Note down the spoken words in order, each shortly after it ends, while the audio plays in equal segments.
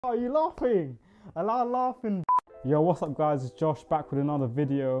Are you laughing? Allow laughing. Yo, what's up guys, it's Josh back with another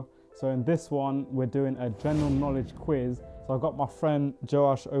video. So in this one, we're doing a general knowledge quiz. So I've got my friend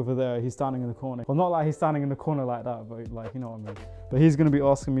Joash over there, he's standing in the corner. Well, not like he's standing in the corner like that, but like, you know what I mean. But he's gonna be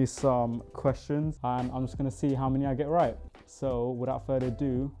asking me some questions and I'm just gonna see how many I get right. So without further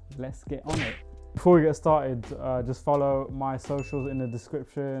ado, let's get on it. Before we get started, just follow my socials in the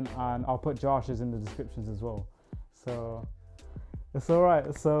description and I'll put Josh's in the descriptions as well. So it's all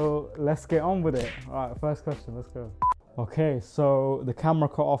right, so let's get on with it. All right, first question, let's go. Okay, so the camera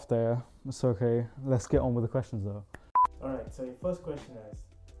cut off there. It's okay, let's get on with the questions though. All right, so your first question is,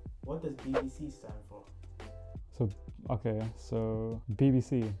 what does BBC stand for? So, okay, so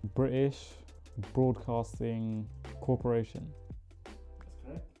BBC, British Broadcasting Corporation. That's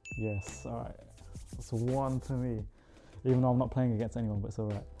correct. Yes, all right. That's one to me. Even though I'm not playing against anyone, but it's all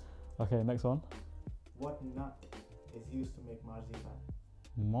right. Okay, next one. What nut is used to make marzipan?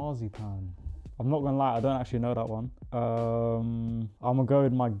 Marzipan. I'm not gonna lie, I don't actually know that one. I'm gonna go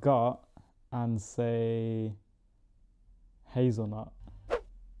with my gut and say hazelnut.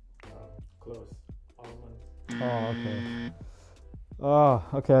 Close. Almond. Oh, okay. Oh,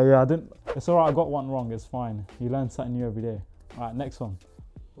 okay, yeah, I didn't. It's all right, I got one wrong, it's fine. You learn something new every day. All right, next one.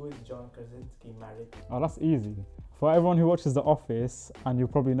 Who is John Krasinski married to? Oh, that's easy. For everyone who watches The Office, and you'll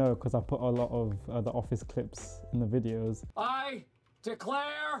probably know because I put a lot of The Office clips in the videos. I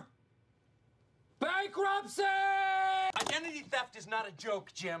declare bankruptcy! Identity theft is not a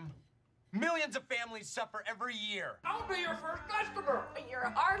joke, Jim. Millions of families suffer every year. I'll be your first customer! But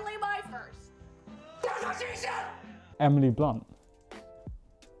you're hardly my first. That's what she said! Emily Blunt.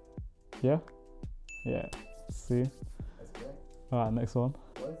 Yeah? Yeah. See? That's correct. All right, next one.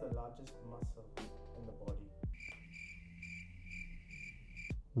 What is the largest muscle in the body?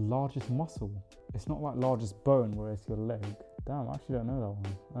 Largest muscle. It's not like largest bone where it's your leg. Damn, I actually don't know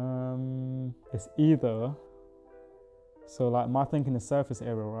that one. It's either, so like my thinking is surface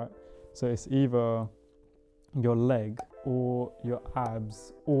area, right? So it's either your leg or your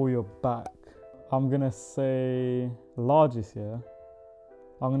abs or your back. I'm gonna say largest, yeah?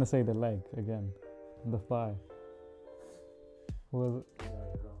 I'm gonna say the leg again, the thigh. What was it? No,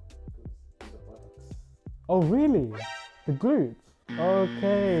 you're wrong. It's the buttocks. Oh really? The glutes?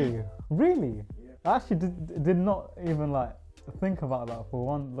 Okay, really? Yeah. I actually did not even like think about that for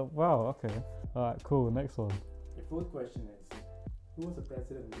one. Wow, okay. All right, cool, next one. Your fourth question is, who was the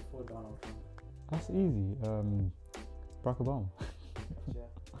president before Donald Trump? That's easy. Barack Obama. Yeah.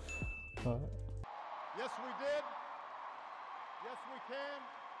 All right. Yes, we did. Yes, we can.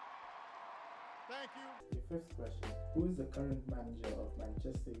 Thank you. Your fifth question, who is the current manager of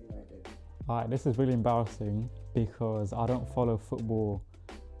Manchester United? Alright, this is really embarrassing because I don't follow football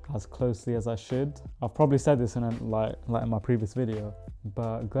as closely as I should. I've probably said this in like in my previous video,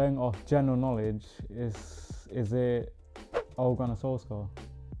 but going off general knowledge, is it Ole Gunnar Solskjaer?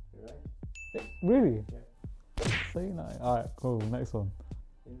 You're right. Really? Yeah. So you know. Alright, cool. Next one.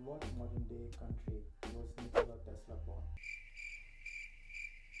 In what modern day country was Nikola Tesla born?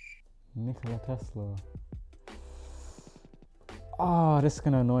 Nikola Tesla. Ah, this is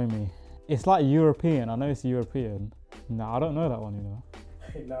gonna annoy me. It's like European. I know it's European. No, I don't know that one. You know.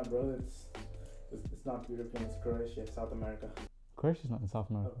 Nah, bro, it's not European. It's Croatia, South America. Croatia's not in South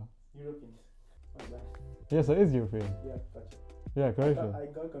America. Oh, European. My bad. Yes, it is European. Yeah, gotcha. Yeah, Croatia. I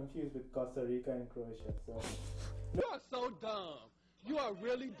got confused with Costa Rica and Croatia. So You are so dumb. You are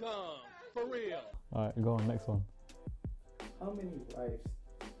really dumb. For real. Alright, go on, next one. how many wives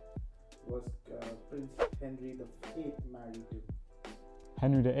was Prince Henry VIII married to?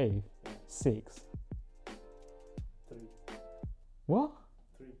 Henry VIII? 6. 3. What?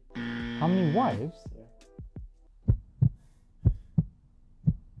 3. How many wives? Yeah.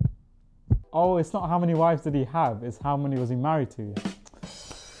 Oh, it's not how many wives did he have, it's how many was he married to.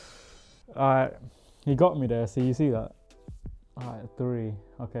 Alright, he got me there, so you see that? Alright, 3,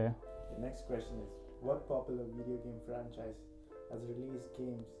 okay. The next question is, what popular video game franchise has released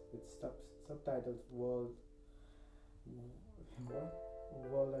games with subtitles World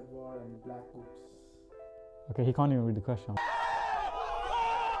at War and Black Ops? Okay, he can't even read the question.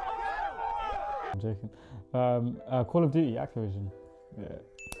 I'm joking. Call of Duty, Activision. Yeah.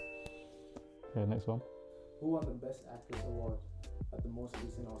 Okay, next one. Who won the Best Actress award at the most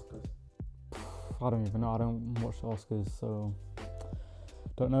recent Oscars? I don't even know, I don't watch the Oscars, so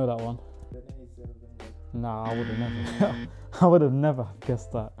don't know that one. Renee Zellweger. Nah, I would have never. I would have never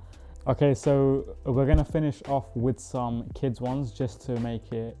guessed that. Okay, so we're gonna finish off with some kids ones just to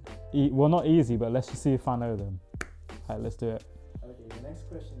make it, well, not easy, but let's just see if I know them. Alright, let's do it. Okay, the next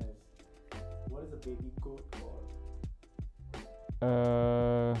question is, what is a baby goat called?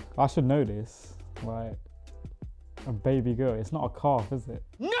 I should know this. Like, a baby girl. It's not a calf, is it?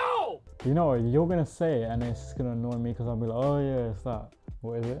 No! You know what? You're gonna say it and it's just gonna annoy me because I'll be like, oh yeah, it's that.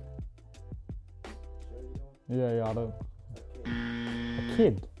 What is it? Sure you don't? Yeah, I don't. A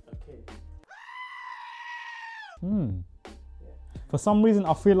kid. A kid? A kid. For some reason,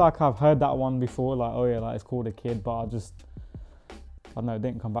 I feel like I've heard that one before. Like, oh yeah, like it's called a kid, but I don't know, it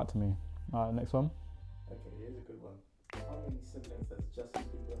didn't come back to me. All right, next one. Okay, here's a good one. How many siblings does Justin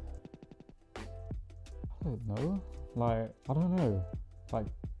Bieber have? I don't know. Like, I don't know. Like,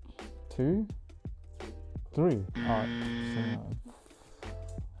 2? 3? Alright.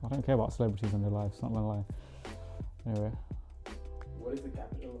 I don't care about celebrities and their lives, not gonna lie. Anyway. What is the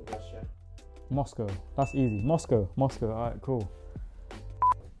capital of Russia? Moscow. That's easy. Moscow. Alright, cool.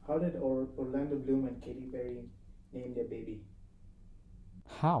 How did Orlando Bloom and Katy Perry name their baby?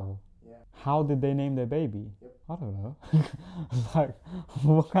 How? Yeah. How did they name their baby? Yep. I don't know. Like,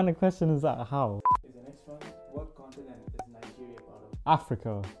 what kind of question is that? How? Is the next one? What continent is Nigeria part of?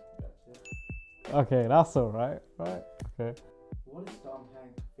 Africa. That's it. Okay, that's alright. Right. Okay. What is Tom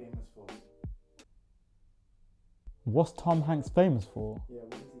Hanks famous for? What's Tom Hanks famous for? Yeah,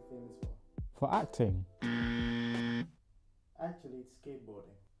 what is he famous for? For acting. Actually, it's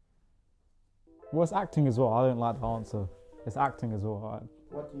skateboarding. Well, it's acting as well. I don't like the answer. It's acting as well. Right?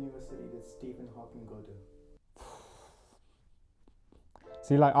 What university did Stephen Hawking go to?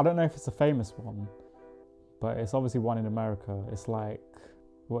 See, like, I don't know if it's a famous one, but it's obviously one in America. It's like,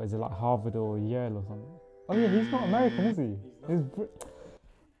 what is it, like Harvard or Yale or something? Oh yeah, he's not American, is he? He's not.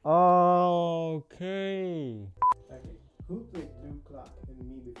 Okay. Okay. Who played Luke Clark in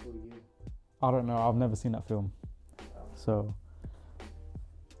Me Before You? I don't know. I've never seen that film. So,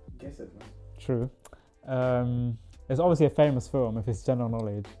 Guess it, man. true. It's obviously a famous film if it's general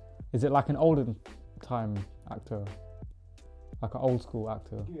knowledge. Is it like an olden time actor? Like an old school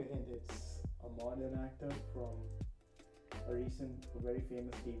actor? I'll give you a hint. It's a modern actor from a recent, very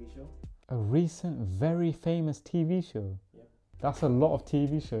famous TV show. A recent, very famous TV show? Yep. That's a lot of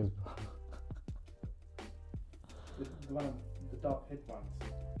TV shows, bro. The one of the top hit ones.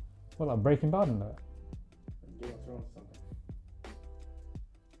 What, like Breaking Bad and that? Game of Thrones or something.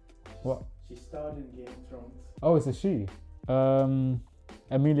 What? She starred in Game of Thrones. Oh, it's a she.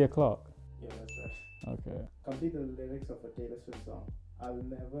 Emilia Clarke. Yeah, that's right. Okay. Complete the lyrics of a Taylor Swift song. I'll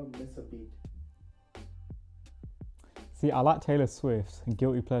never miss a beat. See, I like Taylor Swift and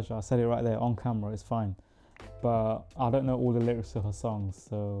Guilty Pleasure. I said it right there on camera, it's fine. But I don't know all the lyrics to her songs,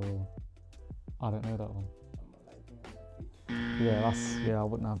 so I don't know that one. I'm not liking it. Yeah, I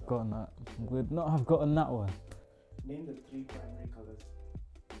wouldn't have gotten that. Would not have gotten that one. Name the 3 primary colors.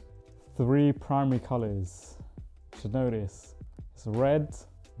 3 primary colours. Should know this. It's red,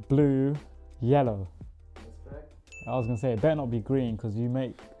 blue, yellow. That's correct. I was gonna say it better not be green because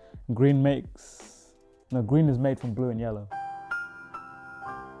green is made from blue and yellow.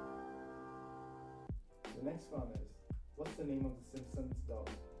 The next one is, what's the name of the Simpsons dog?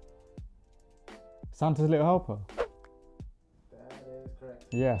 Santa's Little Helper. That is correct.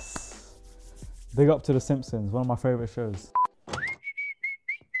 Yes. Big up to The Simpsons, one of my favourite shows.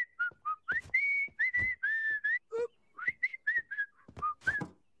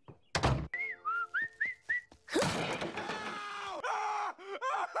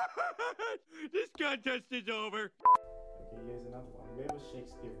 This contest is over. Okay, here's another one. Where was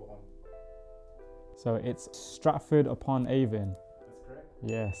Shakespeare born? So it's Stratford upon Avon. That's correct.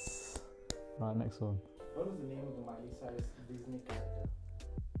 Yes. Right, next one. What was the name of the Miley Cyrus Disney character?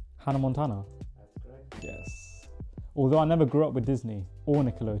 Hannah Montana. That's correct. Yes. Although I never grew up with Disney or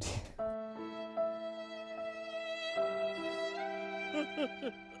Nickelodeon.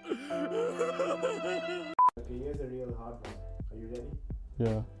 Okay, here's a real hard one. Are you ready?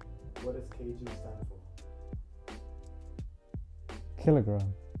 Yeah. What does KG stand for?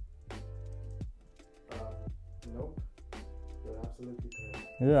 Kilogram. Nope. You're absolutely correct.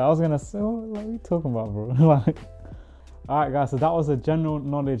 Yeah, I was gonna say, what are you talking about, bro? Like, alright guys, so that was a general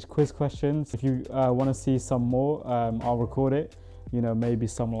knowledge quiz questions. If you want to see some more, I'll record it. You know, maybe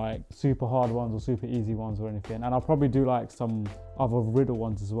some like super hard ones or super easy ones or anything. And I'll probably do like some other riddle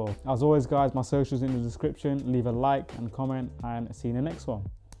ones as well. As always guys, my socials in the description. Leave a like and comment and see you in the next one.